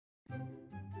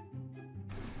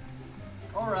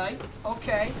Alright,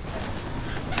 okay.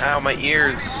 Ow, my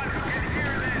ears.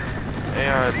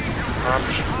 And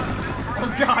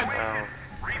oh god. Ow.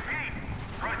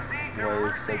 Why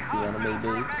is sexy anime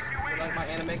babes? You like my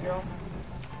anime girl?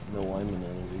 No, I'm an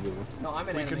anime girl. No, I'm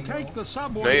an We anime can girl. take the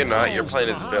subway. No, you're not. You're playing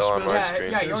as Bill on my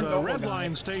screen. Yeah, There's you're a normal red guy.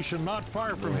 line station not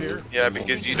far from here. Yeah,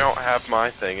 because you don't have my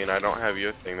thing and I don't have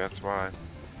your thing. That's why.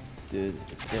 What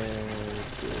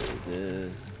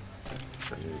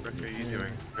are you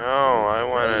doing? No, I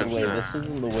wanted Wait, to... this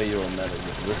isn't the way you're a meta.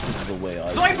 This is the way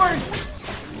I... Zoidbergs!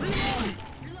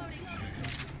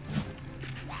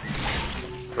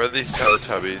 Where are these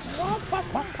Teletubbies?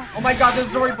 Oh my god, there's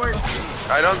Zoidbergs!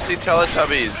 I don't see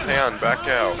Teletubbies. Hang on, back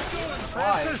out.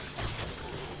 Why?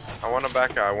 I want to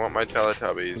back out. I want my This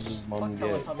Teletubbies. is mom Fuck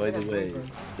get. Teletubbies, By I the got way,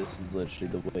 Zoidbergs. this is literally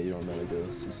the way your meta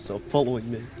goes. So stop following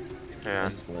me. I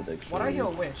Man. just wanted extra. What are you,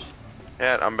 a witch?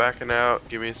 Yeah, I'm backing out.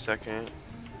 Give me a second.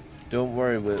 Don't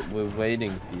worry, we're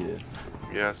waiting for you.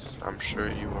 Yes, I'm sure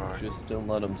you are. Just don't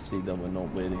let them see that we're not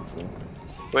waiting for them.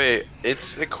 Wait,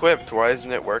 it's equipped. Why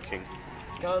isn't it working?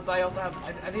 Because I also have,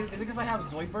 I think, is it because I have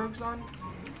Zoidbergs on?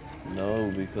 No,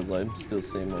 because I'm still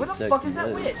seeing my Where the sexy fuck is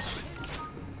that legs.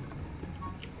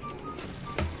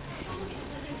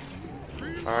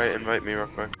 witch? Alright, invite me real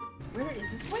quick. Where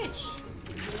is this witch?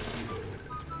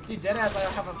 Dude, deadass,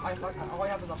 all I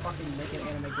have is a fucking naked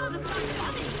anime girl. No screen.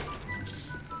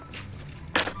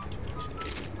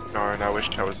 Darn, I wish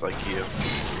I was like you.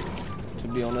 To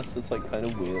be honest, it's like kind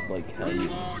of weird, like how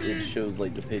it shows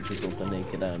like the pictures of the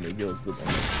naked anime girls, but then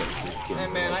the sexy skins. Hey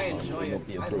man, are, I like, enjoy not it.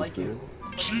 be I like it.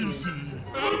 Cheesy.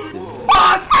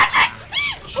 Oh, Patrick!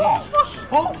 Oh, fuck!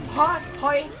 Oh, hot,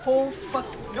 hi, oh, fuck.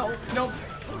 No, no.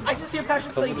 I just hear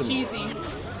Patrick saying cheesy.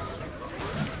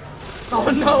 Oh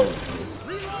no!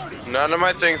 None of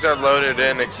my things are loaded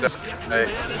in except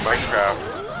Minecraft.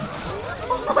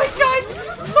 Oh my god!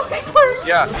 So Zoidbergs!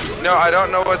 Yeah, no, I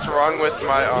don't know what's wrong with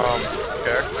my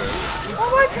characters. Oh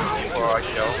my god! Before I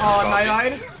kill. Oh,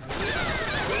 Night-Eyed.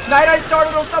 Night-Eyed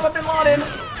started Osama Bin Laden!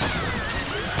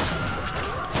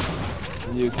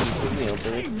 You can put me up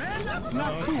there. That's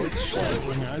not cool. It's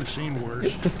shocking. I've seen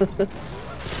worse.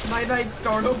 Night-Eyed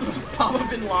started Osama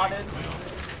Bin Laden.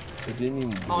 I didn't even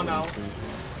do Oh no. anything.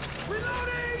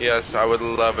 Yes, I would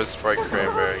love a Sprite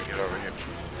Cranberry. Get over here.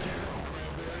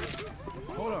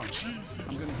 Hold on.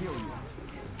 I'm gonna heal you.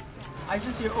 I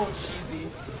just hear, oh, cheesy.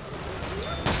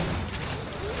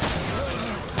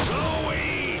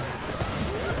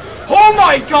 Oh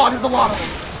my god, there's a lot of them!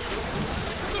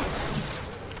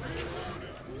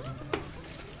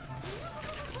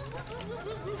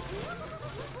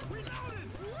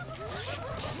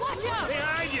 Watch out!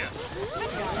 Behind you!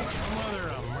 Mother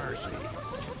of mercy.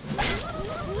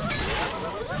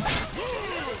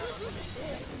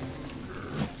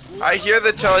 I hear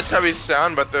the Teletubbies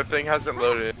sound, but their thing hasn't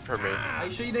loaded in for me. Are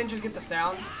you sure you didn't just get the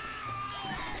sound?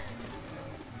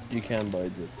 You can buy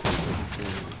this.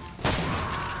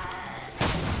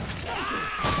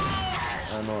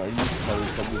 I know, I use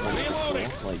Teletubbies on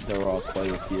before. Like, there are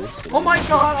quite a few. So Oh my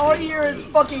god, all I hear is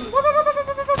fucking.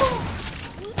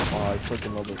 Oh, I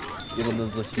freaking love it. Even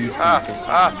there's a huge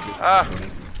Ah.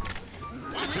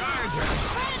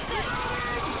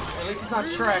 At least it's not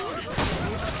Shrek.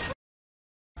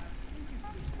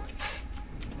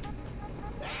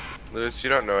 Lewis, you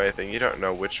don't know anything. You don't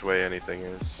know which way anything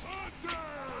is.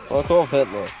 Fuck off,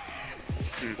 Hitler.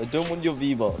 I don't want your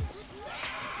V-Bucks.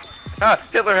 Ah!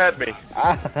 Hitler had me! Wait,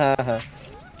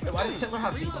 why does Hitler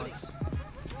have V-Bucks?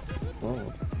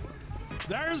 Oh.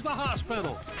 There's the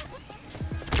hospital.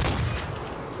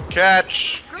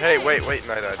 Catch! Hey, wait,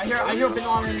 Night-Eyed. I hear Bin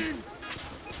Laden.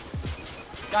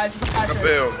 Guys, it's a Patrick.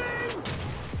 Kaboom.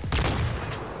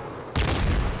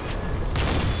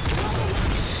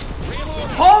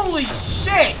 Holy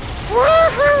shit!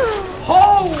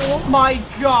 Oh my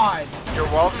god! You're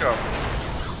welcome.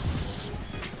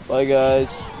 Bye, guys.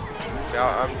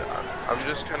 Now I'm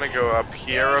just gonna go up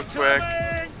here real quick.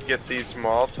 Get these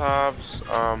Molotovs.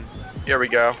 Here we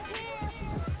go.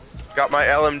 Got my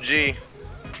LMG.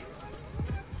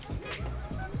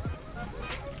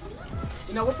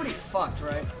 You know, we're pretty fucked,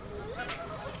 right?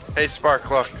 Hey Spark,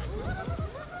 look.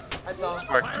 I saw.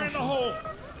 Spark. Fire in the hole.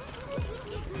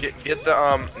 Get the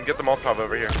Molotov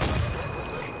over here.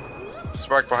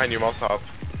 Spark behind you, Molotov.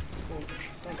 Cool.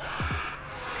 Thanks.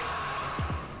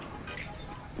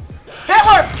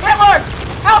 Hitler! Hitler!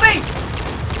 Help me!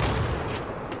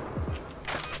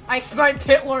 I sniped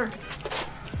Hitler.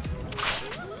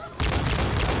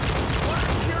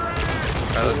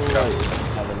 Alright, let's go.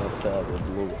 Having an affair with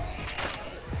Lewis.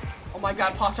 Oh my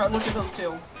god, Pop-Tart, look at those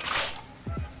two.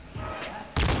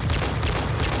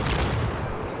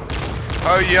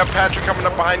 Oh, you have Patrick coming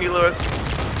up behind you, Lewis.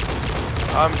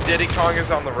 Diddy Kong is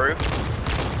on the roof.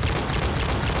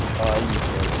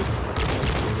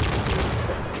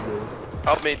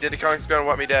 Help me, Diddy Kong's gonna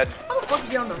want me dead. How the fuck did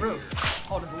you get on the roof?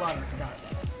 Oh, there's a ladder, I forgot.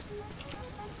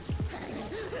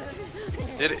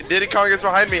 Diddy Kong is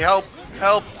behind me, help!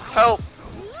 Help! Help!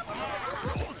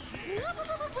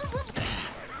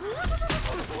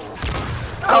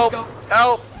 Help!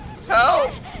 Help!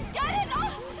 Help!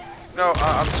 No,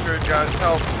 I'm screwed, guys.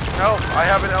 Help! Help! I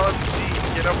have an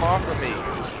LMG. Get him off of me.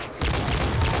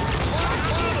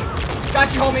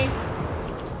 Got you, homie.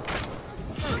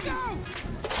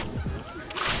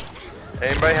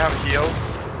 Anybody have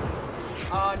heals?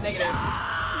 Negative.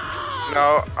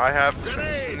 No, I have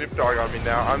Snoop Dogg on me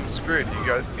now. I'm screwed. You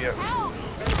guys need it.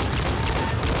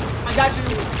 I got you.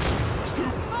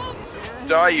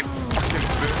 Die, you fucking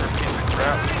boomer piece of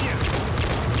crap.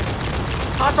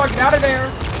 Hot dog, get out of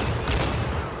there.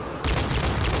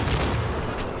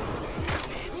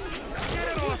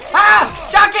 Ah!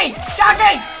 Jockey!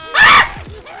 Jockey! Ah!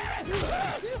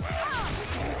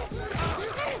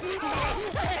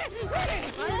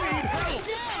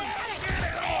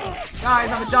 Guys,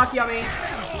 I have a jockey on me.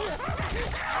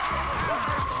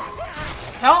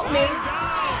 Help me!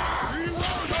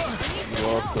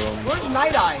 Welcome. Where's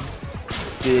Night Eye?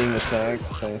 Being attacked.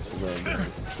 Thanks for that,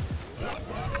 guys.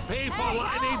 People,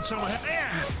 I need some help.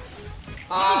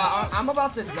 I'm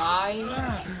about to die.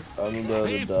 I'm about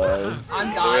to die.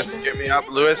 I'm dying. Lewis, get me up.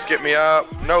 Lewis, get me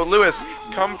up. No, Lewis,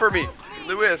 come for me.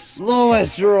 Lewis.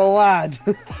 Lewis, you're a lad.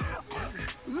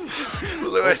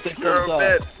 Lewis, you're a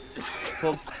bit.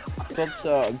 Pop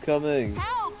out, I'm coming.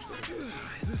 Help!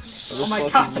 Oh my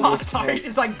god, Pop-Tart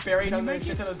is like buried under the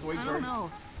shit to those Wigbirds.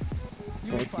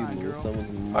 Fuck you, Lewis. That was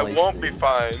my I won't be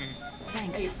fine.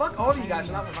 Hey, fuck all of you guys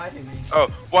for not reviving me. Oh,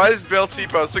 why is Bill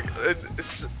T-posting?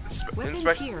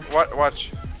 Inspect. here.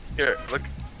 Watch. Here, look.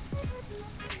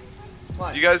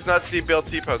 What? Do you guys not see Bill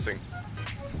T-posting?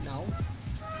 No.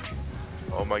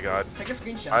 Oh my god. Take a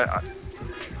screenshot.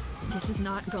 This is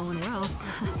not going well.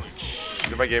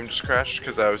 Did my game just crash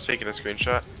because I was taking a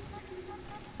screenshot?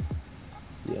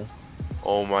 Yeah.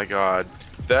 Oh my god.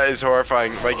 That is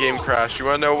horrifying. My game crashed. You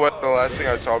wanna know what the last thing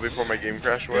I saw before my game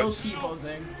crash Bill was?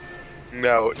 T-posing.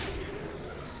 No.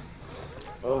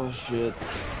 Oh shit.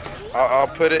 I'll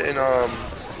put it in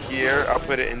here. I'll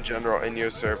put it in general in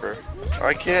your server.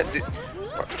 I can't do.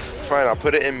 Fine. I'll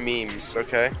put it in memes.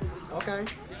 Okay. Okay.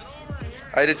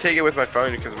 I had to take it with my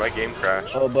phone because my game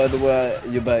crashed. Oh, by the way,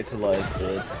 you're back to life,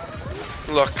 dude.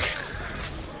 Look.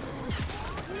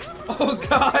 Oh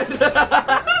god. What the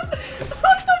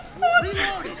fuck?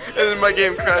 And then my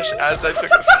game crashed as I took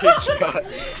a screenshot.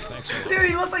 Dude,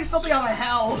 he looks like something out of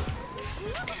hell.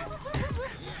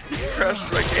 He crashed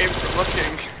my game for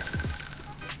looking.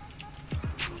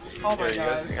 Oh my Yeah, you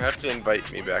guys god. have to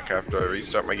invite me back after I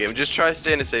restart my game. Just try to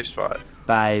stay in a safe spot.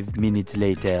 5 minutes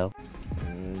later.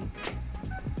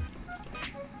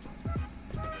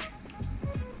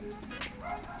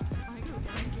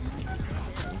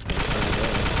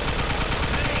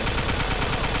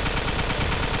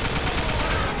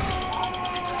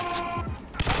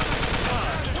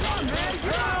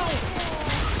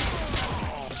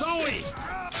 Zoe!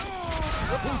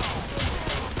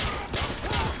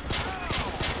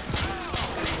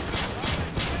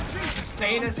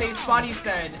 Stay in a safe spot, he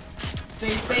said. Stay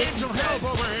safe, he Some help said.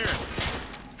 over here.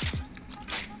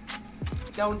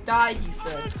 Don't die, he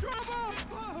said.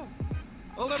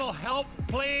 A little help,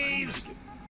 please.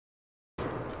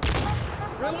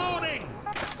 Reloading.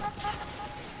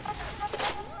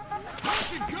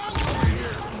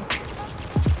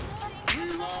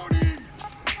 Reloading.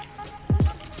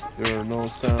 There are no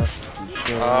stats.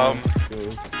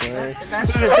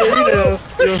 That's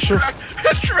Shrek!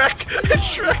 Shrek!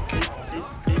 Shrek!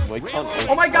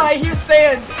 Oh my god, I hear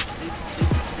sands!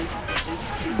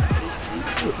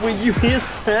 Wait, you hear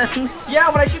sands? Yeah,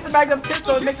 when I shoot the magnum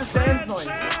pistol, it makes a sands noise.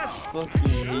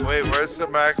 Fucking Wait, where's the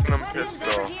Magnum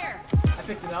pistol? I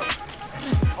picked it up.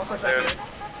 Also, There. shot it.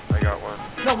 I got one.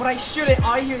 No, when I shoot it,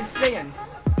 all I hear is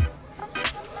sands.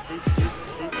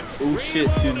 Oh shit,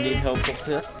 do you need help up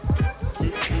here?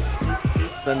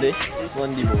 Sunday?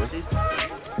 Slendy boy.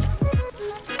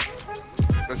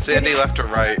 Sandy left or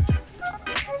right?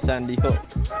 Sandy Hook.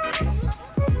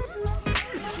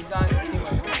 She's on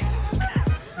anyway.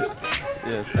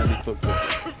 Yeah, Sandy Hook.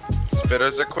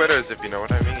 Spitters or quitters, if you know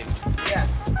what I mean.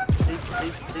 Yes.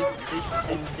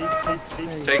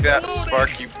 Take that,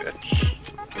 Spark, you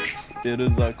bitch. It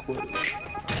is a quit.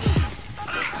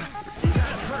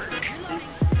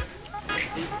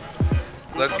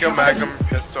 Let's go Magnum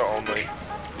pistol only.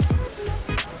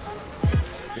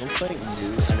 Don't think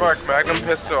new. Spark, Magnum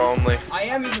pistol only. I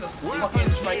am using a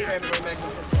fucking strike cranberry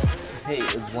magnum pistol. Hey,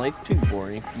 is life too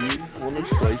boring for you? Wanna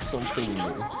try something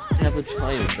new? Have a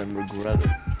child, then regret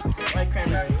it. Strike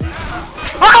cranberry.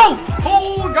 Oh!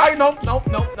 Oh, guy, nope.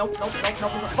 There's a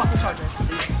fucking charger.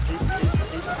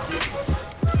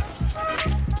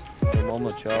 I'm on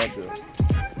the charger.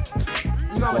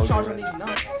 You got a charger on these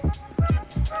nuts.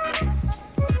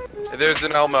 There's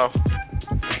an Elmo.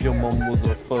 If your mom was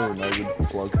a phone, I would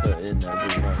plug her in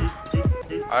every night.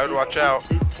 I would watch out.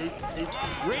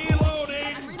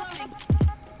 Reloading!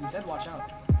 You said watch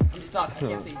out. I'm stuck. I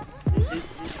can't see.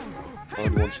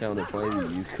 I'd watch out if I were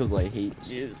you, because I hate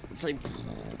Jews. It's like...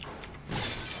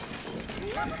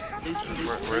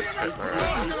 Where's Hitler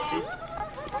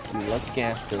at? Dude, let's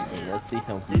gas him and let's see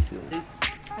how he feels.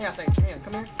 Hang on a second. Hang on.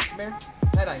 Come here.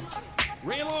 Night-eye.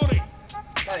 Reloading!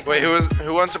 Night-eye, Wait,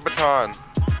 who wants a baton?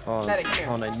 Daddy,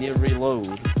 come here. I need to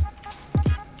reload.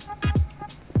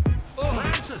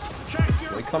 Francis, check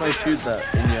your... Why can't I shoot that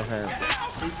in your hand?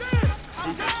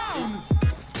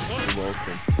 You're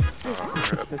welcome.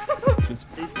 Just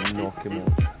knock him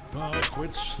out. Oh,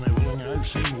 quit sniveling. I've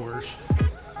seen worse.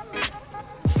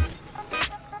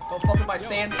 Don't fuck with my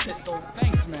Sans pistol.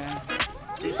 Thanks, man.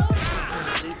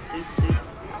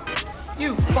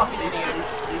 You fucking idiot.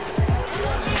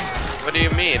 What do you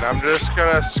mean? I'm just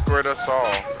gonna squirt us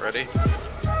all. Ready?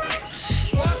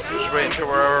 Just wait until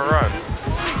we're overrun.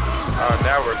 Oh,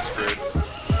 now we're screwed.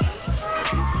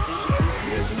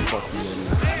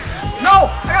 No!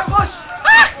 I got pushed!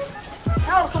 Ah!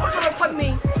 Help! Someone's trying to tug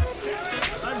me!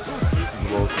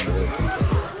 You're welcome, dude.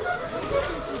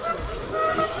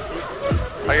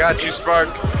 I got you, Spark.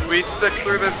 We stick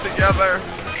through this together.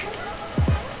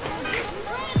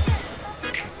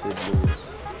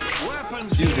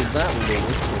 Weapons Dude, is that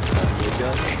Lewis with that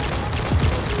gun?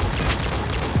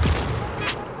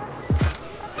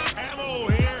 ammo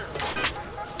here.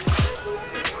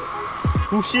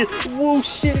 Oh shit! Whoa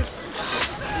shit!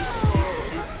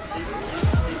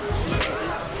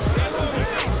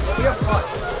 We have fun.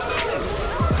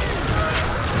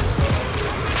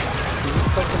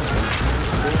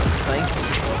 Thanks,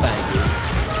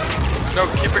 faggot. No,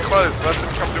 keep it close. Let them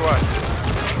come to us.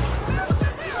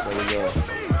 There we go.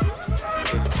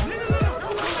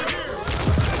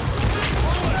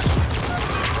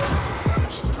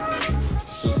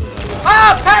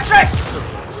 Ah! Patrick!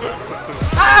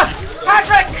 Ah!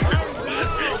 Patrick!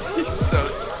 He's so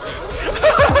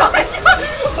Oh my god!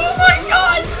 Oh my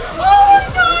god! Oh my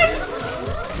god!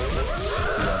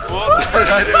 well,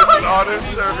 I didn't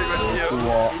auto-serving with you. Who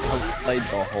are outside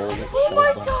the hole that Oh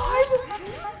my showed god!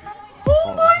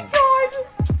 Oh my god!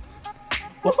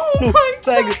 Oh my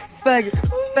Faggot! god! Faggot!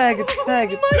 Oh my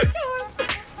god!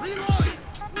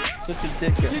 Such a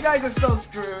dickhead. You guys are so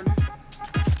screwed.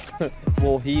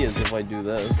 Well, he is if I do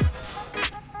this.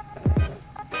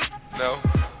 No,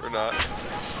 we're not.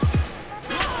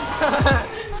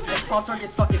 And Pop-Tart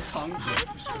gets fucking tongue.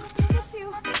 Miss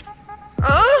you.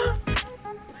 Oh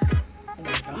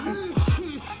my god.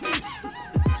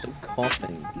 Stop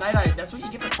coughing. Night-Eye, that's what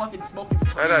you get for fucking smoking for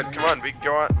 20 Dad, minutes. come on. We can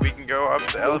go on. We can go up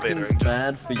the elevator. Smoking's And just,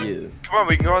 bad for you. come on,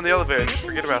 we can go on the elevator and just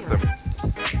forget about them.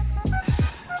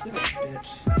 You're a bitch.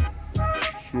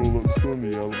 Sure, let's go in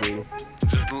the elevator.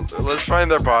 Let's find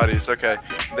their bodies. Okay,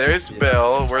 there's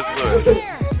Bill. Where's Lewis?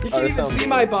 You can't even see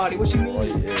my body, what you mean? Oh,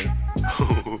 yeah.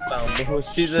 Found the horse.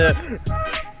 She's there.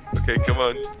 Okay, come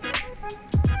on.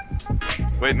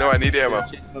 Wait, no, I need ammo.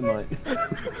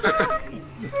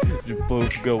 You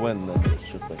both go in, then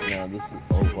it's just like, nah, this is.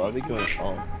 Oh, why are we going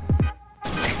on?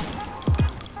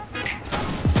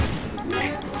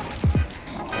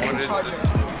 What is this?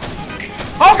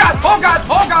 Oh god! Oh god!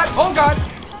 Oh god! Oh god!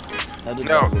 How did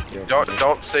No, that look here?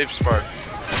 don't save Spark.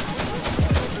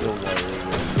 Don't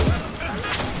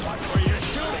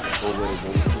worry,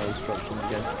 my instructions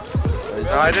again.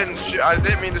 No, I didn't shoot. I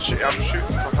didn't mean to shoot. I'm shooting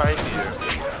behind you.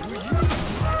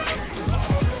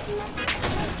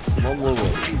 Come on,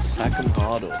 Lewis. Sack him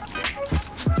harder.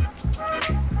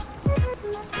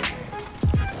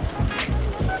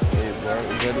 Wait,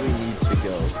 where do we need to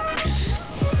go?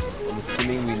 I'm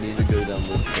assuming we need to go down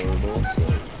this corridor, so...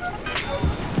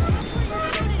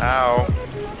 Ow.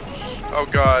 Oh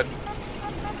god.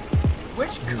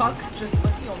 Which cuck just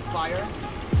lit me on fire?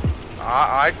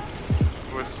 I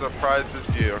was surprised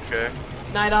as you, okay?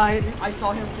 Night-Eye, I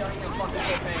saw him carrying a fucking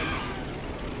propane.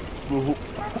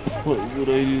 Why would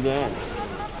I do that?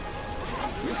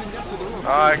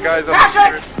 Alright guys, I'm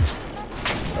Patrick! screwed.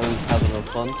 I was having a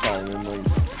fun time and like...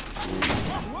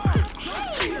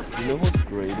 You know what's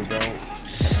great about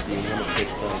being in a pitch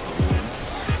dark room?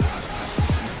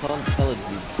 You can't tell if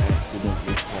you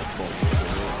accidentally pop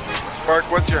bombs. Spark,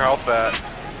 what's your health at?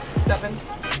 7.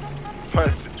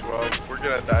 Mine's at 12. We're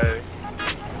gonna die.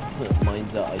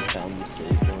 Mine's at I found the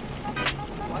safe one.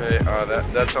 Okay,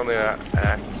 that's only an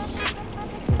X.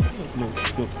 No,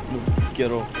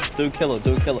 get off. Don't kill her,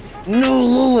 don't kill her. No,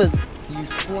 Lewis! You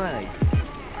slag.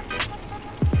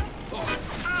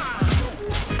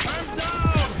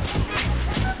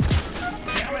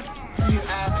 You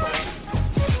asshole.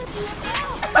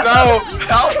 No!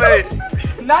 Help me!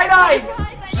 Night-Eye!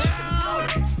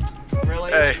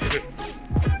 Really? Hey.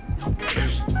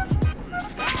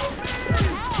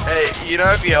 Hey, you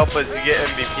know if you help us, you get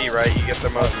MVP, right? You get the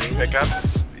most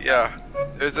pickups? Yeah.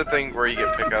 There's a thing where you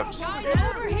get pickups. Guys,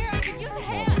 over here. I can use a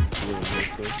hand.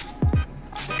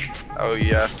 Oh,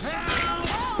 yes.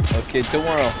 Okay, don't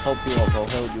worry, I'll help you up, I'll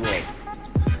help you up.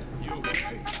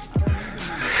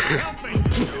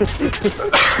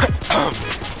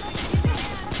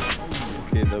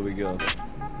 Okay, there we go.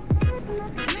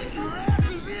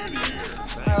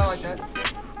 I like that.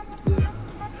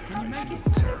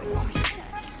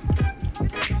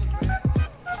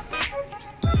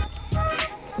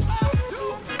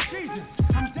 Jesus,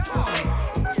 I'm down.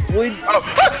 Wait.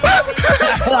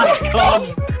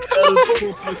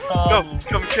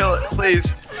 Come kill it, please.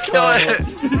 Kill it,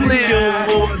 please.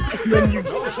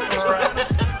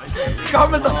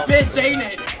 Karma's a bitch, ain't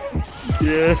it?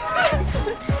 Yeah.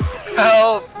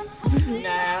 Help.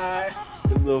 Nah.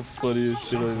 The funniest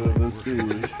shit I've ever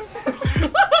seen.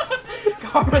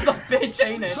 Karma's a bitch,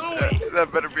 ain't it?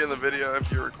 That better be in the video if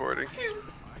you're recording.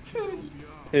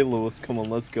 Hey Lewis, come on,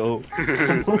 let's go.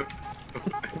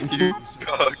 You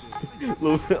cock.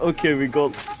 Okay, we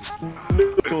got.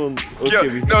 Come on. Okay,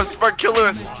 we. No, Spark, kill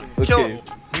Lewis. Kill Okay. him.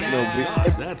 No, we.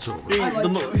 That's all I like The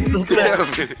Louis.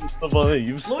 best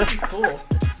survives. Louis is cool.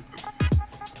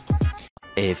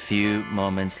 A few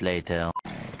moments later.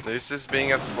 This is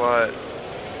being a slut.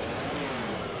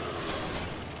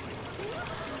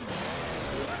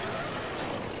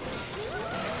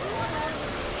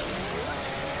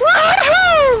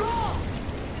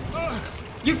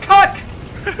 You cuck!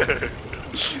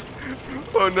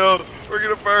 Oh no, we're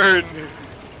gonna burn.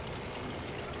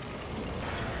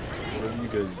 What have you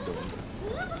guys done?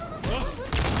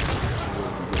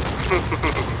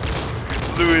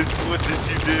 Louis, what did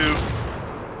you do?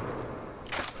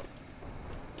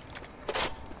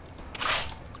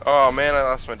 Oh man, I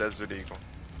lost my Desert Eagle.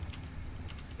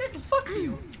 Fuck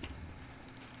you.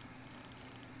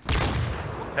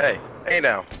 Hey, hey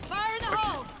now. Fire in the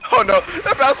hole. Oh no,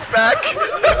 that bounced back.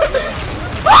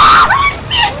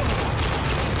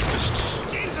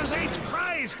 Jesus H.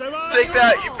 Christ, am I Take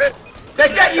that, you bit.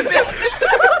 Take that, you bitch!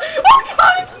 Oh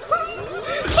god!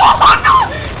 Oh no!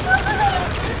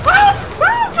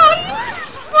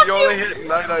 You only hit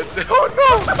 99. Oh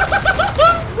no!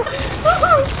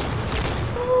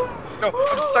 No,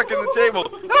 I'm stuck in the table.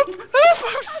 Help! Help!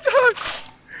 I'm stuck.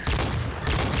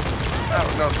 Oh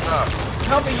no, stop.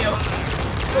 Helping you.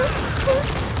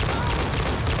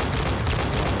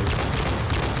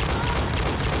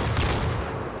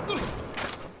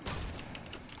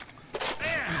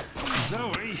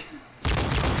 Zoe?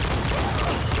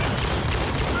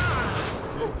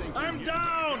 I'm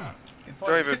down!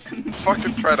 Don't even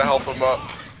fucking try to help him up.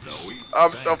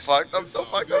 I'm so fucked. I'm so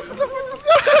fucked. I'm so fucked.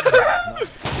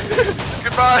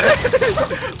 Goodbye.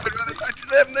 I'd rather talk to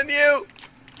them than you.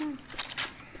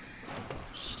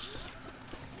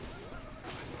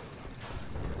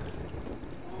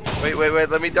 Wait.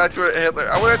 Let me die to Hitler.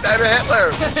 I want to die to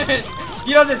Hitler.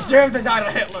 You don't deserve to die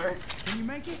to Hitler. Can you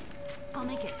make it? I'll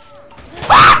make it.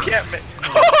 I can't make.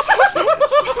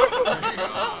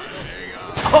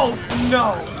 Oh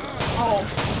no! Oh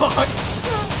fuck!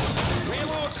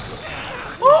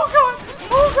 Oh god!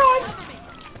 Oh god!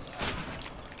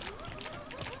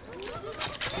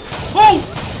 Oh!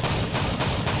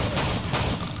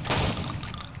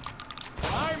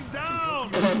 I'm down!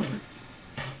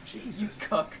 You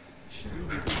cuck.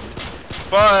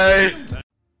 Bye.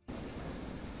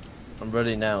 I'm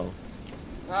ready now.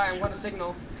 Alright, I'm gonna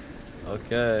signal.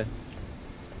 Okay.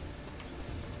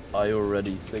 I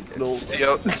already signaled.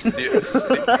 Steals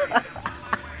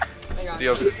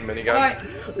his minigun. Alright.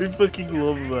 I fucking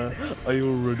love that. I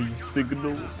already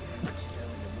signaled.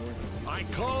 I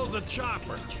called the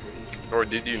chopper. Or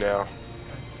did you now?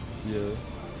 Yeah.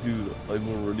 Dude, I'm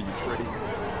already traced.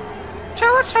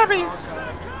 Teletubbies.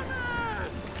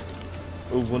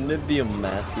 Oh, wouldn't it be a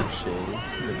massive shame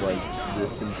if like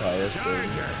this entire thing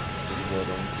is lit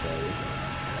on fire?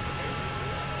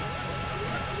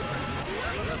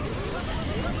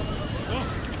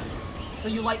 So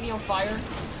you light me on fire?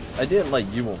 I didn't light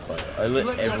you on fire. I lit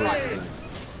lit me on fire. everything.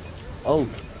 Oh,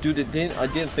 dude, I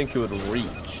didn't think it would reach.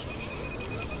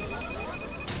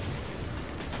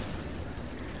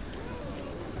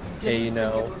 Hey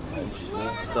now,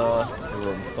 star,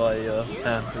 you're on fire.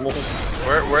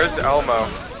 Where's Elmo?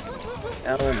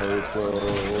 Elmo's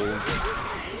world.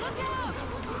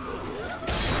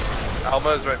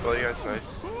 Elmo's right below you, that's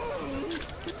nice.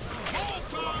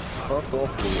 Fuck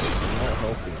off, Lewis, I'm not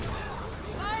helping.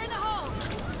 Fire in the hole!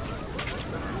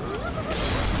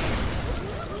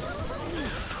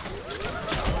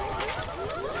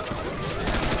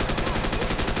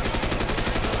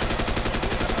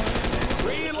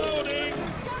 Reloading!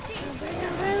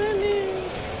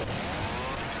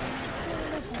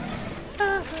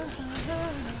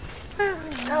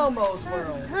 Elmo's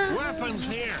world. Weapons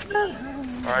here!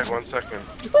 Alright, 1 second.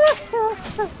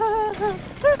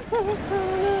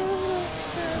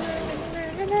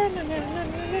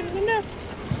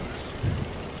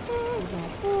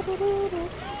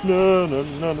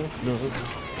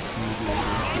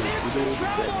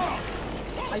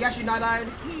 I got you, Night-Eyed.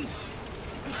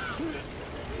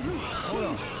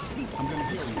 I'm gonna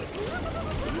heal you.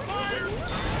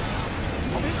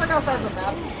 Are we stuck outside of the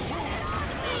map?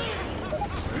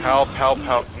 Help, help,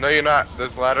 help. No, you're not.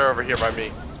 There's a ladder over here by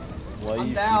me. Why I'm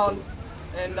you down.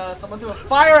 And someone threw a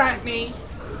fire at me.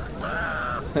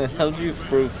 How'd you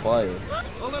throw fire?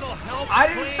 A little help. I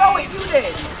didn't throw it, you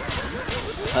did.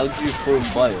 How'd you throw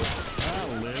fire?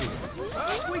 That'll live.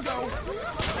 Up we go.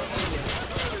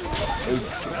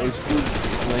 I threw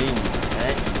flames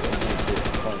at you and made it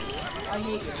fire. I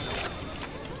hate you.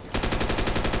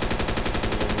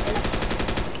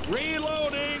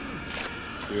 Reloading!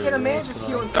 Can a man just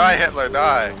heal and Die, Hitler,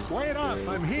 die. Wait up,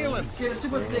 I'm healing. Get a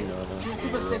super thick. Get a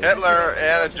super thick. Hitler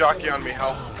and a jockey on me,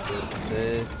 help.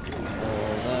 I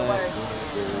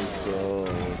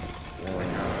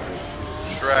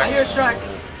Shrek. hear Shrek.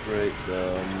 Break the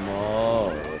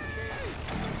mall.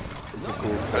 It's a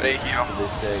cool How do you place. heal? They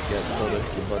say it gets older,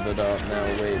 you butt it out now.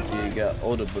 Wait till you get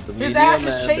older, but the His media ass is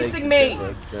man, chasing they me.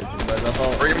 get judging by the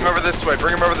whole- Bring him over this way,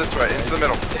 bring him over this way, into the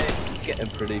middle. It's getting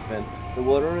pretty thin. The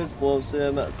water is warm,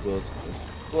 so that's what's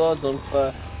Blood's on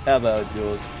fire. How about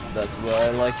yours? That's why I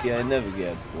like you. I never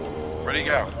get bored. Where'd he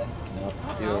go? Now,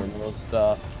 you're an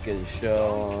all-star. Get your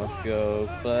show on. Go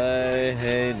play.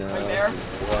 Hey now. Right there.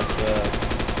 What's up?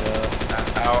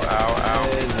 Ow, ow, ow.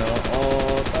 Hey now.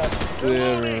 All that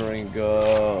glittering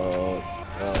gold.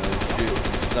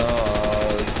 Shooting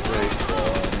stars. Break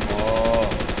them all.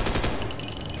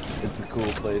 It's a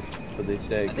cool place, but they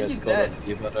say it think he's gets colder. dead.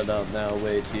 You better not now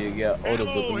wait till you get older.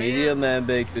 But the media man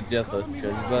baked the Jeffer,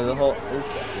 judged by the whole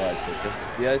insect life picture.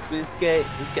 The ice we skate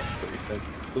is getting pretty thin.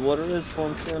 The water is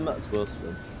warm, so might as well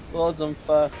swim. Blood's on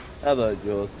fire, how about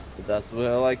yours? But that's the way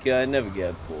I like it, I never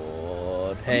get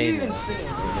bored. Hey, you even now. sing?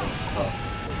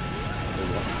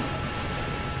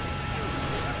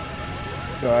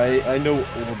 Sorry, I know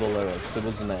all the lyrics. It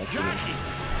was an accident.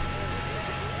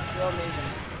 You're amazing.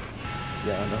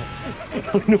 Yeah, I know.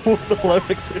 I know all the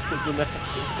lyrics. It was an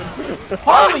accident.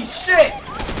 Holy shit!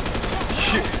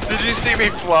 Did you see me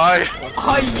fly?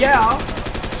 Oh yeah. I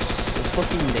was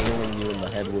fucking nailing you in the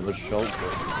head with a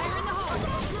shotgun.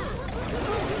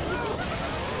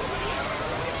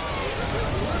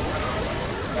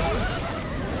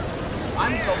 Fire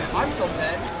in the hole! I'm so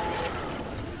dead.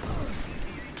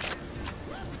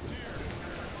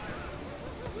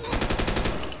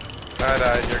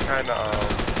 You're kinda,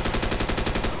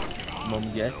 Mum,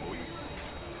 yeah?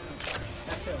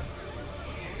 That too.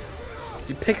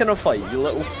 You're picking a fight, you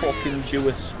little fucking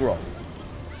Jewish scrum.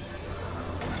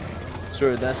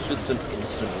 Sorry, that's just an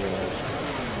instant reaction.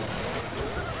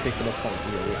 Picking a fight,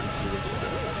 you little Jewish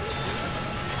scrum.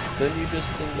 Don't you just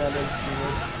think that is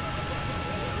serious?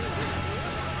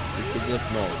 Because if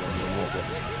not, then you're not one.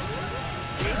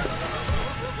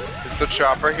 is the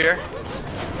chopper here?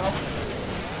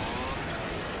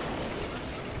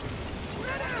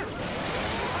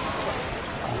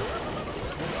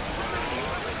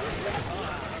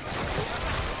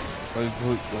 I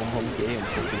vote your mum game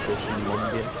for position mum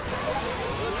game.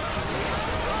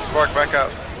 Spark back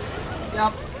up.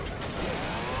 Yep.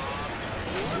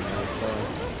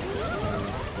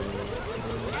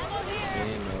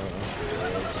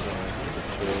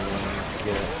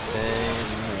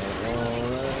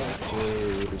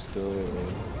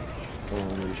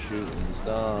 Only shooting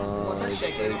stars. What's that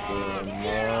shaking? Oh,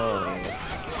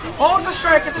 Oh, it's a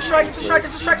strike! It's a strike! It's a strike!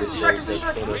 It's a strike! It's a strike! It's a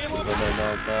strike!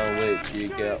 wait till you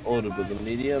get older, but the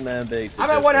media man baked. I'm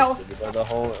at 1 health. By the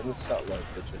hole in the satellite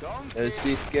picture. As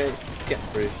we skate, get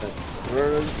briefing.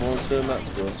 Rivers, monster,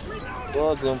 that's worse.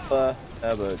 Blood's on fire,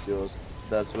 how about yours?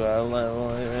 That's where I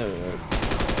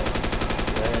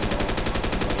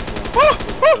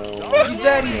He's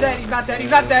dead! He's dead! He's not dead!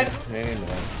 He's not dead!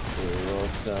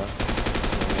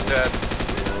 Dead.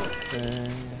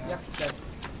 Yep, he's dead.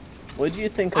 What do you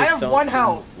think? I have 1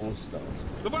 health. 4 stars?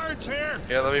 The bird's here.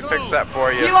 Yeah, let me fix that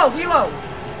for you. Helo!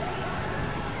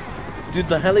 Dude,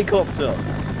 the helicopter.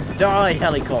 Die,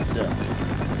 helicopter.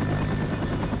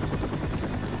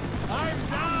 I'm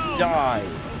down. Die.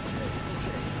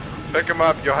 Pick him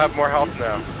up. You'll have more health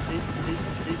now.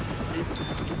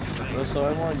 So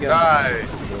I want to get. Die.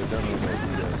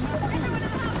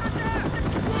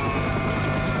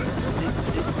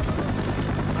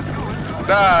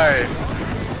 Die.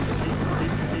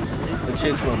 I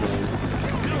changed my mind.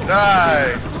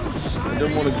 Die. I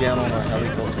don't want to get on a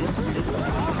helicopter.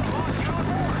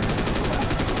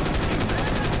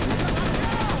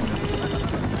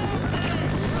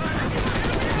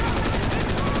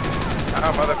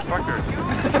 Ah, motherfucker.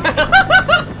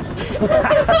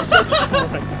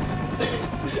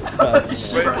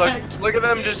 Wait, look at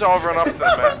them just all run off the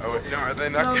map. Oh, wait, no, are they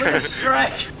not? No, look at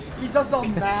Shrek. He's just all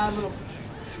mad little.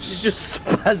 He's just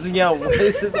spazzing out. What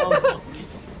is his arms?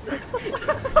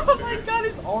 Oh my god,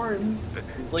 his arms.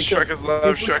 It's like Shrek is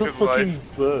love, Shrek is life.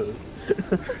 Bird.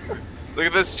 Look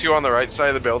at this two on the right side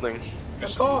of the building.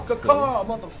 Caw,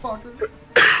 motherfucker.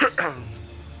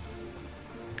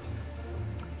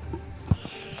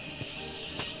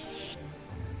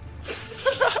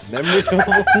 Memorable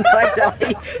night.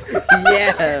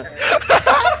 Yeah.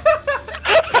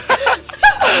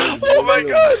 Oh my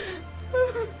god.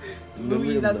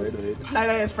 Louise has Night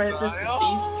as Francis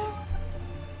deceased.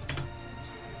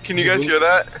 Can you guys hear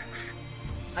that?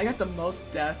 I got the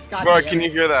most deaths. God Mark, damn can it.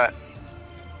 you hear that?